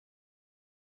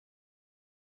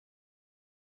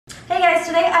Hey guys,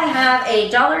 today I have a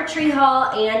Dollar Tree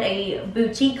haul and a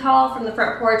boutique haul from the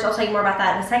front porch. I'll tell you more about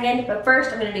that in a second, but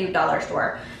first I'm gonna do dollar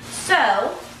store.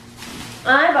 So,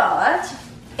 I bought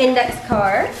index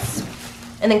cards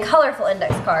and then colorful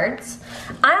index cards.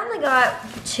 I only got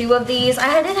 2 of these.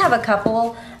 I did have a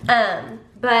couple, but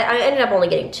I ended up only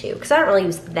getting 2 because I don't really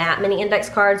use that many index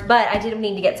cards, but I did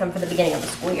need to get some for the beginning of the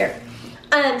school year.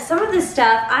 Some of this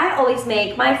stuff, I always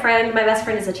make, my best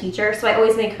friend is a teacher, so I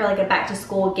always make her like a back to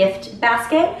school gift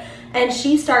basket, and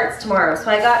she starts tomorrow.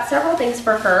 So I got several things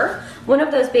for her. One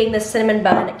of those being this cinnamon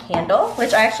bun candle,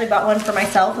 which I actually bought one for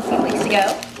myself a few weeks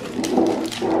ago.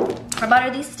 I bought her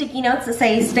these sticky notes that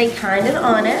say stay kind and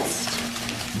honest.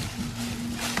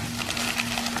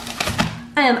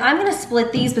 I'm gonna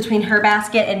split these between her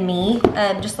basket and me,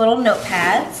 just little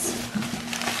notepads.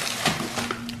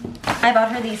 I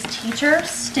bought her these teacher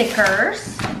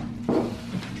stickers.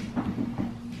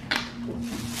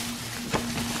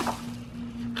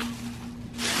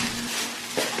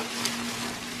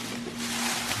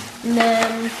 And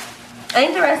then, I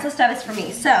think the rest of the stuff is for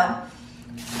me. So,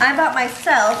 I bought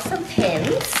myself some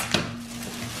pins.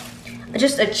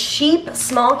 Just a cheap,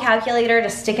 small calculator to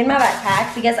stick in my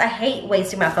backpack because I hate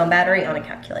wasting my phone battery on a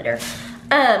calculator.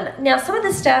 Now, some of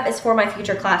this stuff is for my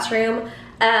future classroom.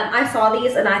 I saw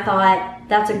these and I thought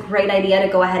that's a great idea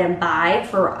to go ahead and buy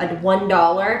for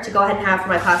 $1 to go ahead and have for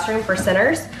my classroom for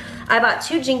centers. I bought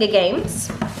 2 Jenga games.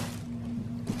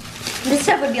 This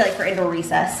stuff would be like for indoor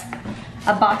recess.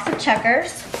 A box of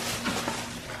checkers,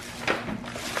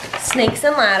 snakes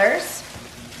and ladders,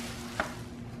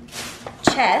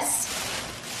 chess,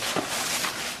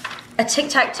 a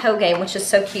tic-tac-toe game, which is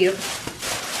so cute.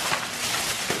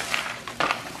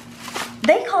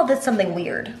 They call this something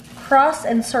weird. Cross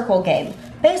and circle game.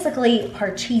 Basically,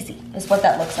 Parcheesi is what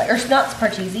that looks like. Or not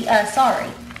Parcheesi, sorry.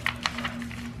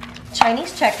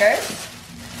 Chinese checkers.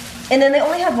 And then they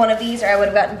only have 1 of these, or I would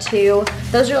have gotten 2.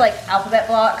 Those are like alphabet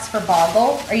blocks for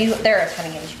Boggle. There are a ton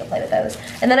of games you can play with those.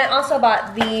 And then I also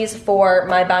bought these for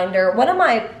my binder. One of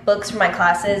my books for my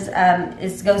classes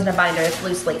goes in a binder, it's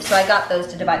loose leaf. So I got those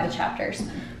to divide the chapters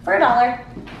for $1.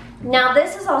 Now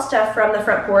this is all stuff from the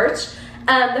front porch.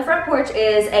 The front porch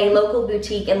is a local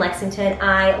boutique in Lexington.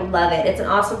 I love it. It's an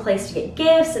awesome place to get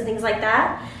gifts and things like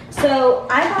that. So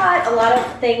I bought a lot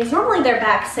of things. Normally their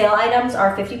back sale items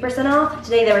are 50% off.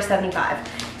 Today they were 75.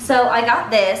 So I got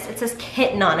this. It says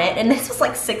kitten on it, and this was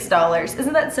like $6.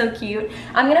 Isn't that so cute?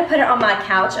 I'm gonna put it on my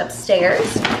couch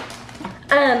upstairs.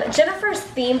 Jennifer's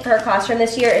theme for her classroom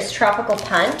this year is Tropical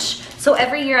Punch. So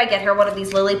every year I get her one of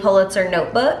these Lily Pulitzer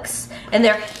notebooks, and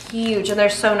they're huge and they're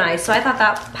so nice. So I thought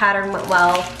that pattern went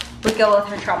well, would go with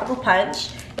her Tropical Punch.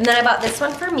 And then I bought this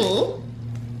one for me,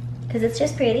 because it's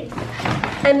just pretty.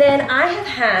 And then I have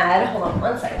had, hold on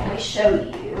one second, let me show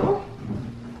you.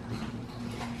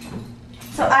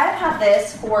 So I've had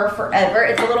this for forever.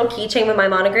 It's a little keychain with my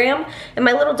monogram, and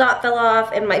my little dot fell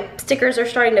off and my stickers are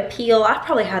starting to peel. I've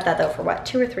probably had that though for what,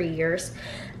 2 or 3 years.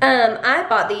 I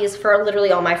bought these for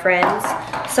literally all my friends,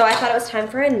 so I thought it was time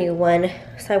for a new one.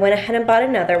 So I went ahead and bought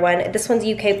another one. This one's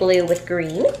UK blue with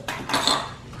green.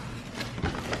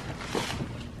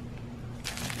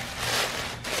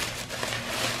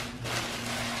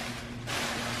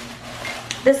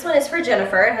 This one is for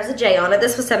Jennifer. It has a J on it.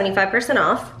 This was 75%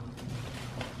 off.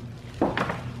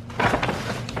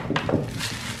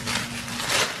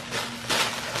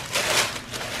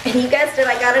 And you guessed it,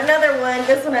 I got another one.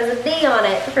 This one has a D on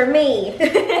it for me.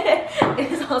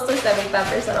 It is also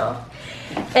 75% off.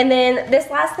 And then this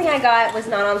last thing I got was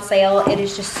not on sale. It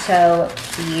is just so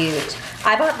cute.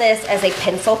 I bought this as a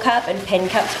pencil cup and pen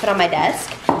cup to put on my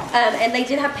desk. And they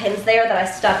did have pins there that I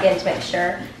stuck in to make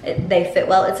sure they fit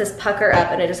well. It says pucker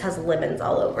up and it just has lemons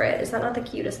all over it. Is that not the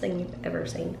cutest thing you've ever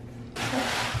seen?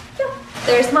 Yeah,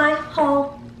 there's my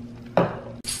haul.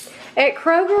 At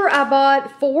Kroger, I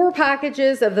bought 4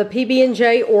 packages of the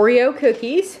PB&J Oreo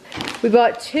cookies. We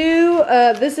bought 2,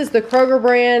 this is the Kroger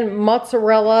brand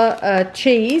mozzarella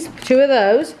cheese, 2 of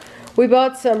those. We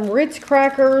bought some Ritz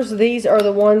crackers. These are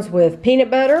the ones with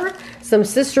peanut butter. Some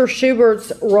Sister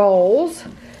Schubert's rolls.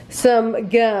 Some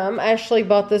gum. Ashley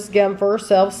bought this gum for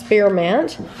herself,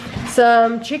 spearmint.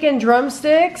 Some chicken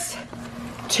drumsticks.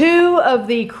 2 of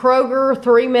the Kroger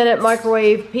 3-minute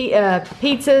microwave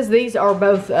pizzas. These are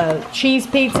both cheese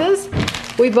pizzas.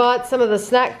 We bought some of the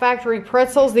Snack Factory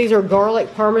pretzels. These are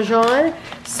garlic parmesan.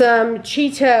 Some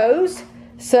Cheetos.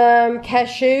 Some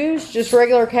cashews, just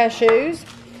regular cashews.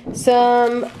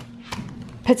 Some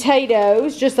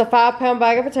potatoes, just a 5-pound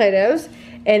bag of potatoes.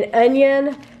 An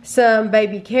onion. Some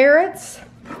baby carrots.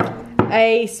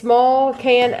 a small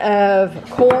can of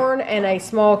corn, and a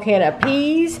small can of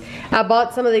peas. I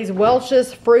bought some of these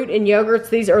Welch's fruit and yogurts.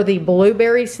 These are the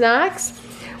blueberry snacks.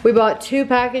 We bought 2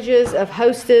 packages of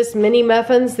Hostess mini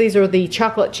muffins. These are the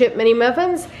chocolate chip mini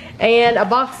muffins, and a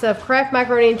box of Kraft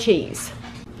macaroni and cheese.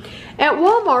 At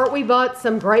Walmart, we bought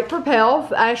some Grape Propel.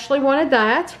 Ashley wanted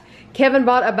that. Kevin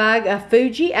bought a bag of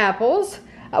Fuji apples.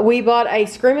 We bought a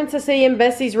Screamin' Sicilian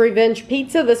Bessie's Revenge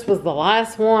pizza. This was the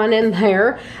last one in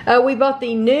there. We bought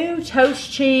the new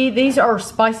Toast Cheese. These are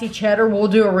spicy cheddar. We'll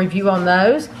do a review on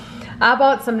those. I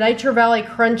bought some Nature Valley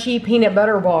Crunchy peanut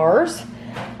butter bars.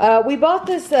 We bought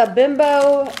this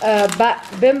Bimbo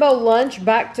Lunch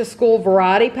Back to School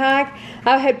Variety Pack.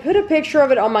 I had put a picture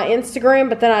of it on my Instagram,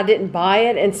 but then I didn't buy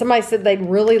it, and somebody said they'd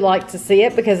really like to see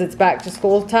it because it's back to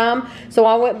school time. So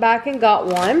I went back and got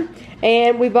one.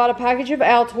 And we bought a package of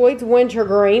Altoids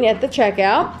Wintergreen at the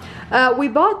checkout. We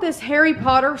bought this Harry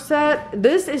Potter set.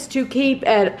 This is to keep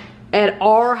at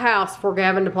our house for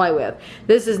Gavin to play with.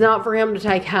 This is not for him to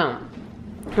take home.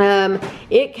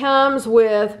 It comes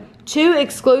with 2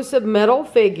 exclusive metal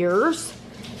figures.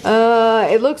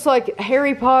 It looks like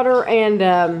Harry Potter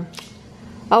and,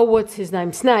 oh, what's his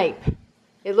name? Snape.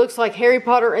 It looks like Harry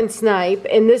Potter and Snape,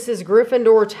 and this is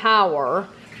Gryffindor Tower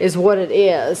is what it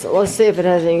is. Let's see if it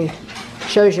has any,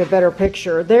 shows you a better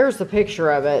picture. There's the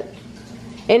picture of it.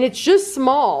 And it's just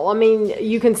small. I mean,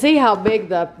 you can see how big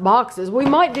the box is. We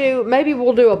might do, maybe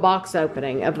we'll do a box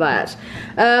opening of that.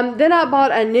 Then I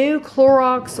bought a new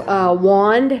Clorox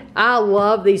wand. I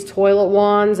love these toilet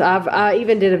wands. I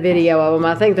even did a video of them.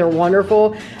 I think they're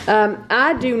wonderful.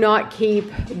 I do not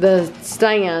keep the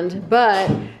stand,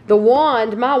 but the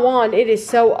wand, my wand, it is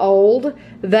so old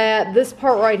that this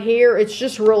part right here, it's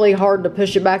just really hard to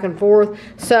push it back and forth.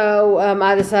 So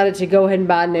I decided to go ahead and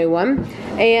buy a new one.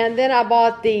 And then I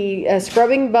bought the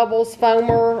Scrubbing Bubbles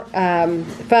foam, and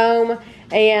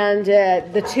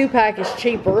the 2-pack is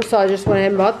cheaper, so I just went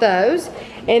ahead and bought those.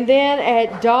 And then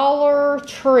at Dollar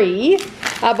Tree,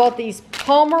 I bought these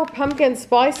Palmer Pumpkin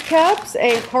Spice Cups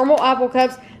and Caramel Apple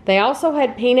Cups. They also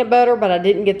had peanut butter, but I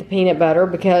didn't get the peanut butter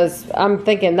because I'm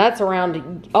thinking that's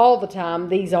around all the time.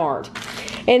 These aren't.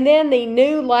 And then the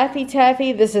new Laffy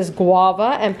Taffy. This is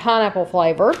guava and pineapple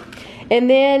flavor. And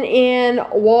then in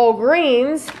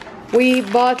Walgreens, we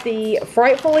bought the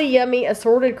Frightfully Yummy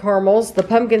Assorted Caramels, the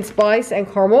pumpkin spice and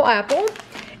caramel apple.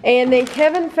 And then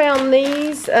Kevin found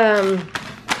these.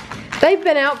 They've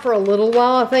been out for a little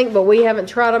while, I think, but we haven't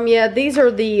tried them yet. These are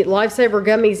the Lifesaver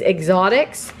Gummies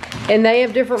Exotics, and they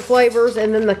have different flavors.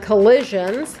 And then the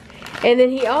Collisions. And then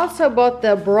he also bought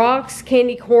the Brock's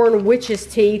Candy Corn Witch's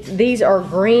Teeth. These are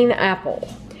green apple.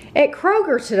 At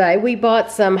Kroger today, we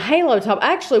bought some Halo Top.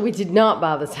 Actually, we did not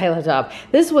buy this Halo Top.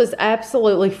 This was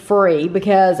absolutely free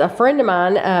because a friend of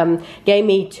mine gave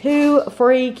me 2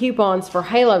 free coupons for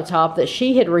Halo Top that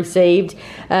she had received,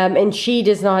 and she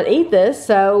does not eat this,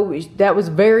 so that was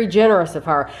very generous of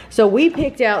her. So we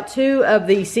picked out 2 of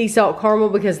the sea salt caramel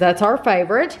because that's our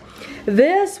favorite.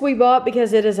 This we bought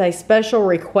because it is a special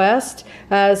request.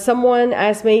 Someone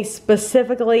asked me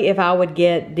specifically if I would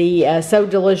get the So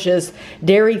Delicious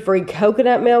dairy-free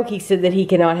coconut milk. He said that he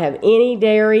cannot have any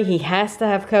dairy. He has to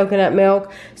have coconut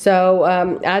milk.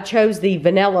 So I chose the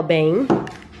vanilla bean.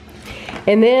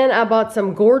 And then I bought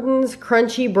some Gordon's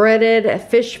Crunchy Breaded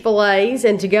Fish Fillets.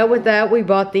 And to go with that, we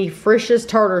bought the Frisch's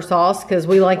Tartar Sauce because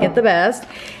we like it the best.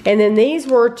 And then these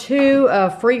were 2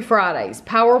 Free Fridays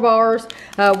Power Bars.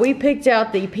 We picked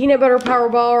out the Peanut Butter Power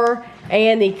Bar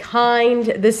and the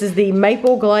this is the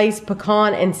Maple Glazed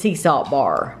Pecan and Sea Salt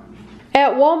Bar.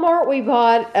 At Walmart, we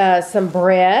bought some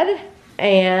bread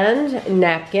and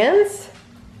napkins,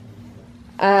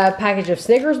 a package of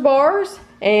Snickers bars,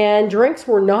 and drinks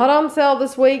were not on sale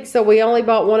this week, so we only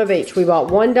bought 1 of each. We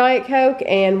bought 1 Diet Coke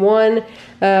and 1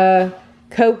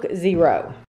 Coke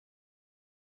Zero.